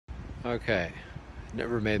Okay,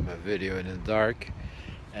 never made my video in the dark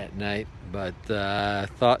at night, but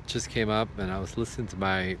thought just came up, and I was listening to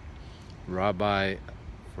my rabbi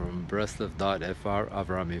from Breslov.fr,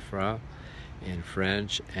 Avram Ifra, in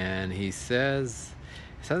French, and he says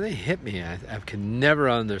something hit me. I can never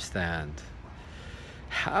understand.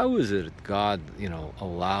 How is it God,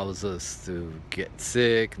 allows us to get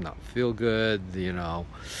sick, not feel good,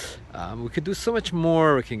 we could do so much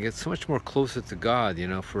more. We can get so much more closer to God,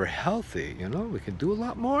 if we're healthy, we can do a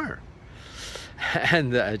lot more.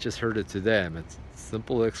 And I just heard it today. It's a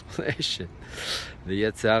simple explanation. The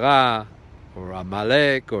Yetzer Hara, or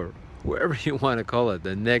Amalek, or whoever you want to call it,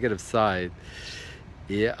 the negative side,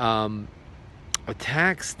 it,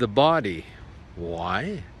 attacks the body.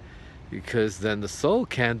 Why? Because then the soul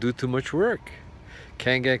can't do too much work,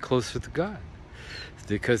 can't get closer to God.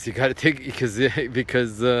 Because you got to take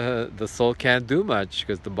because the soul can't do much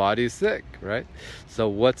because the body is sick, right? So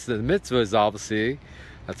what's the mitzvah is obviously,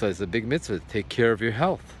 that's why it's a big mitzvah, to take care of your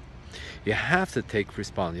health. You have to take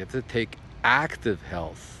responsibility. You have to take active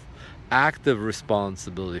health, active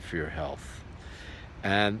responsibility for your health.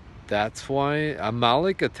 And that's why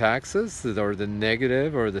Amalek attacks us, or the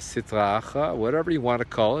negative, or the sitra achra, whatever you want to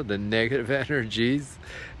call it, the negative energies,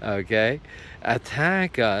 okay,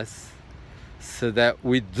 attack us so that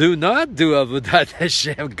we do not do Avodat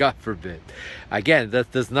Hashem, God forbid. Again,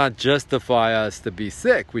 that does not justify us to be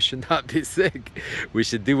sick. We should not be sick. We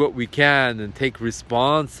should do what we can and take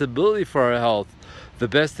responsibility for our health the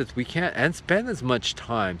best that we can, and spend as much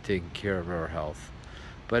time taking care of our health.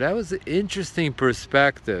 But that was an interesting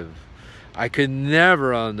perspective. I could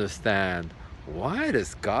never understand, why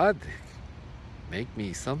does God make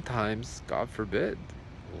me sometimes, God forbid,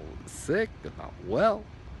 sick and not well?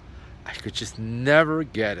 I could just never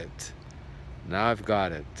get it. Now I've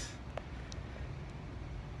got it.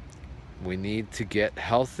 We need to get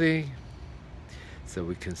healthy so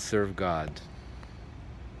we can serve God.